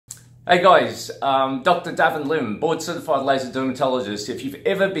Hey guys, Dr. Davin Lim, board certified laser dermatologist. If you've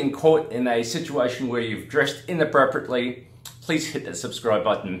ever been caught in a situation where you've dressed inappropriately, please hit the subscribe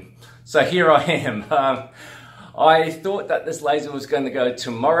button. So here I am. I thought that this laser was going to go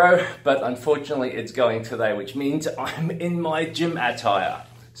tomorrow, but unfortunately it's going today, which means I'm in my gym attire.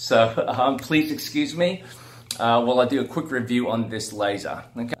 So please excuse me while I do a quick review on this laser.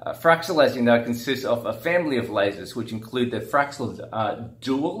 Okay. Fraxel, as you know, consists of a family of lasers which include the Fraxel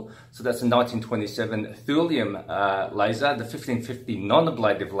Dual, so that's a 1927 thulium laser, the 1550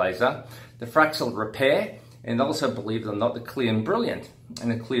 non-ablative laser, the Fraxel RePair, and also, believe it or not, the Clear and Brilliant. And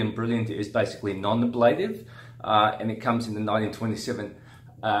the Clear and Brilliant is basically non-ablative, and it comes in the 1927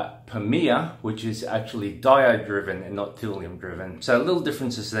 Premier, which is actually diode driven and not thulium driven. So little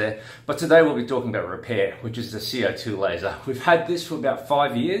differences there. But today we'll be talking about RePair, which is the CO2 laser. We've had this for about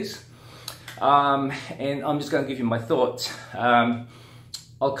 5 years, and I'm just going to give you my thoughts.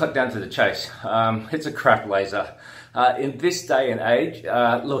 I'll cut down to the chase. It's a crap laser. In this day and age,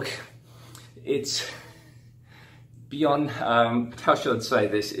 look, it's beyond, how should I say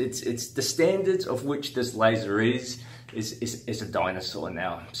this? It's the standards of which this laser is a dinosaur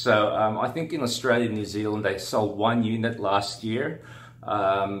now. So I think in Australia and New Zealand they sold 1 unit last year,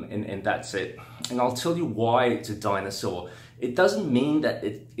 and that's it. And I'll tell you why it's a dinosaur. It doesn't mean that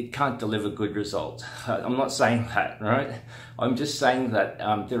it can't deliver good results. I'm not saying that, right? I'm just saying that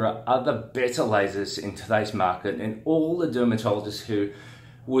there are other better lasers in today's market, and all the dermatologists who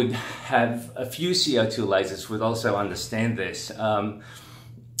would have a few CO2 lasers would also understand this.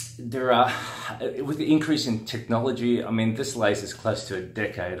 There are, with the increase in technology, I mean, this laser is close to a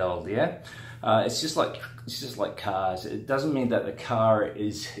decade old, yeah? It's just like cars. It doesn't mean that the car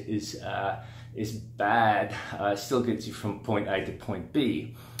is bad. It still gets you from point A to point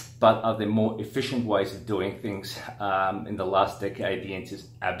B. But are there more efficient ways of doing things? In the last decade, the answer is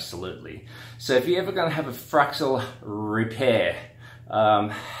absolutely. So if you're ever going to have a Fraxel RePair,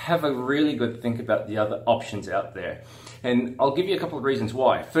 have a really good think about the other options out there. And I'll give you a couple of reasons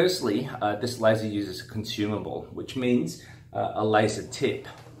why. Firstly, this laser uses a consumable, which means a laser tip.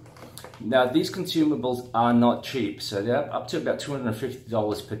 Now, these consumables are not cheap, so they're up to about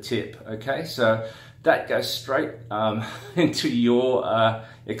 $250 per tip, okay? So that goes straight into your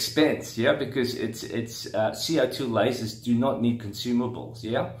expense, yeah? Because it's CO2 lasers do not need consumables,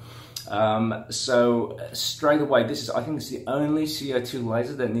 yeah? So straight away, I think this is the only CO2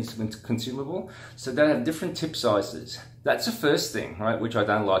 laser that needs to be consumable. So they have different tip sizes. That's the first thing, right, which I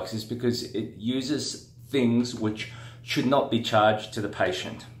don't like, is because it uses things which should not be charged to the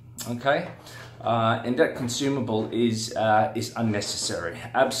patient, okay? And that consumable is unnecessary,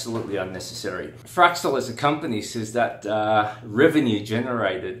 absolutely unnecessary. Fraxel as a company says that revenue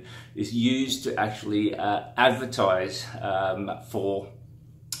generated is used to actually advertise for,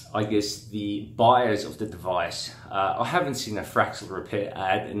 I guess, the buyers of the device. I haven't seen a Fraxel RePair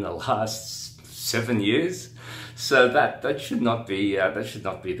ad in the last 7 years, so that should not be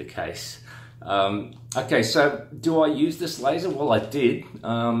the case. Okay, so do I use this laser? Well, I did,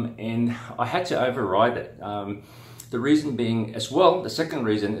 and I had to override it. The reason being, as well, the second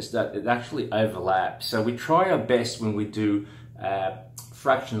reason is that it actually overlaps. So we try our best when we do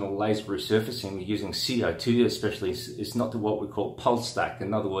fractional laser resurfacing using CO2, especially, is not to what we call pulse stack.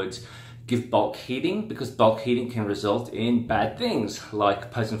 In other words, give bulk heating, because bulk heating can result in bad things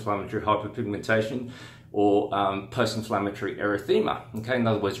like post-inflammatory hyperpigmentation or post-inflammatory erythema. Okay, in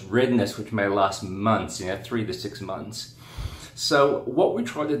other words, redness, which may last months, 3 to 6 months. So what we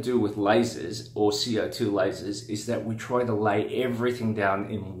try to do with lasers or CO2 lasers is that we try to lay everything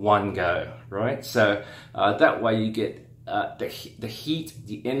down in one go, right? So that way you get the heat,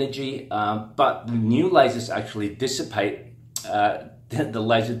 the energy, but the new lasers actually dissipate the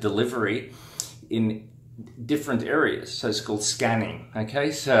laser delivery in different areas. So it's called scanning,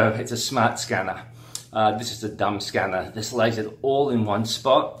 okay? So it's a smart scanner. This is a dumb scanner. This lays it all in one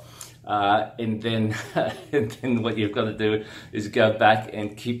spot, and then what you've got to do is go back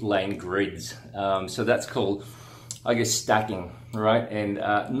and keep laying grids. So that's called, I guess, stacking, right? And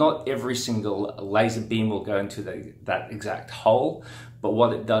not every single laser beam will go into that exact hole, but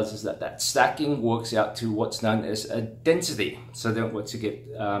what it does is that stacking works out to what's known as a density. So then what you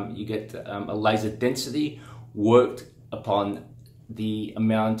get a laser density worked upon the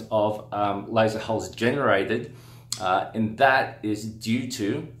amount of laser holes generated, and that is due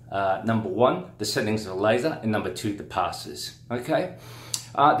to number one, the settings of the laser, and number two, the passes, okay?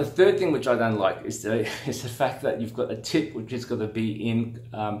 The third thing which I don't like is the fact that you've got a tip which is going to be in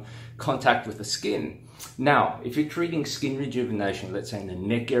contact with the skin. Now, if you're treating skin rejuvenation, let's say in the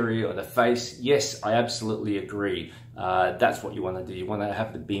neck area or the face, yes, I absolutely agree. That's what you want to do. You want to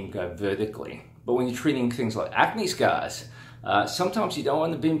have the beam go vertically. But when you're treating things like acne scars, sometimes you don't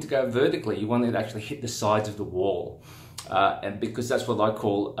want the beam to go vertically. You want it to actually hit the sides of the wall. And because that's what I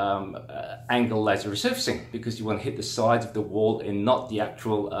call angle laser resurfacing, because you want to hit the sides of the wall and not the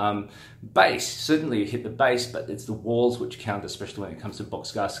actual base. Certainly you hit the base, but it's the walls which count, especially when it comes to box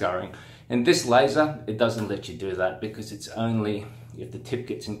scarring. And this laser, it doesn't let you do that, because it's only if the tip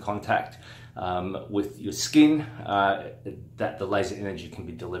gets in contact with your skin that the laser energy can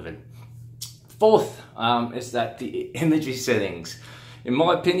be delivered. Fourth is that the energy settings. In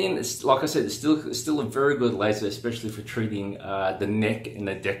my opinion, it's, like I said, it's still a very good laser, especially for treating the neck and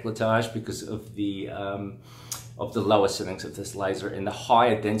the décolletage, because of the lower settings of this laser. And the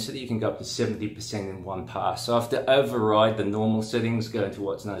higher density, you can go up to 70% in one pass. So I have to override the normal settings, go into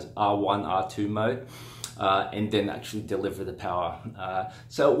what's known as R1, R2 mode, and then actually deliver the power.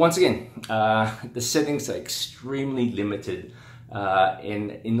 So once again, the settings are extremely limited.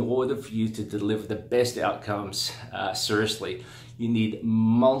 And in order for you to deliver the best outcomes, seriously, you need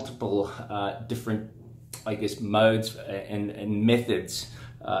multiple different, I guess, modes and methods,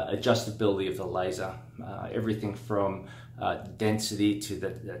 adjustability of the laser, everything from density to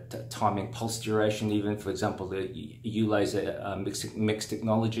the timing pulse duration. Even, for example, the U-laser mixed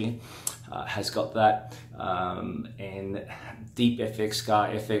technology has got that, and deep FX, scar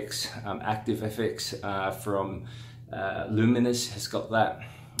FX, active FX from Luminous has got that.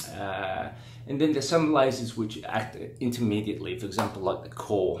 And then there's some lasers which act intermediately, for example, like the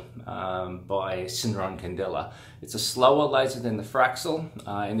Core by Syneron Candela. It's a slower laser than the Fraxel,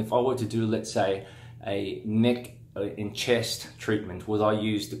 and if I were to do, let's say, a neck and chest treatment, would I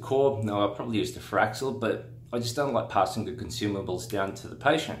use the Core? No, I'll probably use the Fraxel, but I just don't like passing the consumables down to the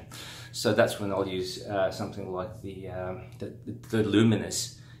patient. So that's when I'll use something like the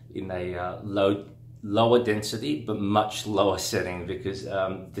Luminous in a lower density but much lower setting, because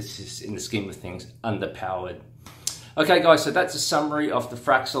this is, in the scheme of things, underpowered. Okay guys, so that's a summary of the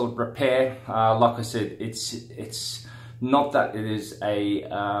Fraxel RePair. Like I said, it's not that it is a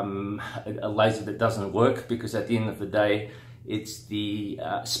laser that doesn't work, because at the end of the day, it's the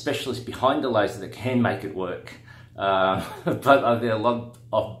specialist behind the laser that can make it work. But are there a lot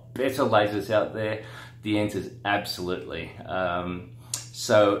of better lasers out there? The answer is absolutely.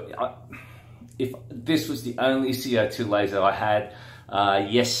 If this was the only CO2 laser I had,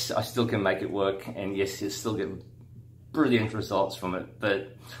 yes, I still can make it work, and yes, you'll still get brilliant results from it.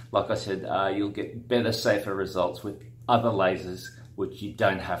 But like I said, you'll get better, safer results with other lasers, which you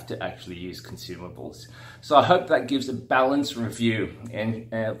don't have to actually use consumables. So I hope that gives a balanced review. And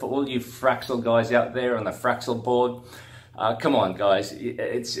for all you Fraxel guys out there on the Fraxel board, come on guys,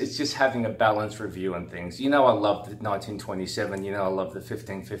 it's just having a balanced review on things. You know, I love the 1927, you know, I love the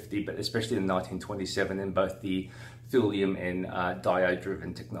 1550, but especially the 1927 in both the thulium and diode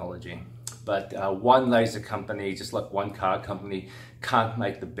driven technology. But one laser company, just like one car company, can't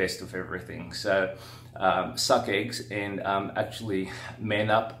make the best of everything. So suck eggs and actually man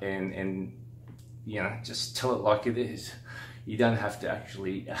up and you know, just tell it like it is. You don't have to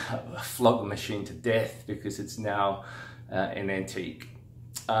actually flog a machine to death because it's now an antique.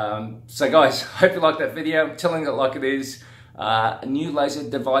 So guys, hope you liked that video. I'm telling it like it is. A new laser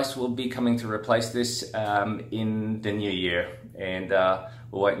device will be coming to replace this in the new year, and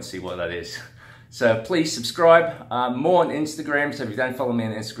we'll wait and see what that is. So please subscribe. More on Instagram, so if you don't follow me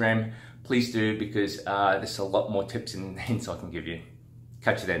on Instagram, please do, because there's a lot more tips and hints I can give you.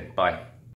 Catch you then. Bye.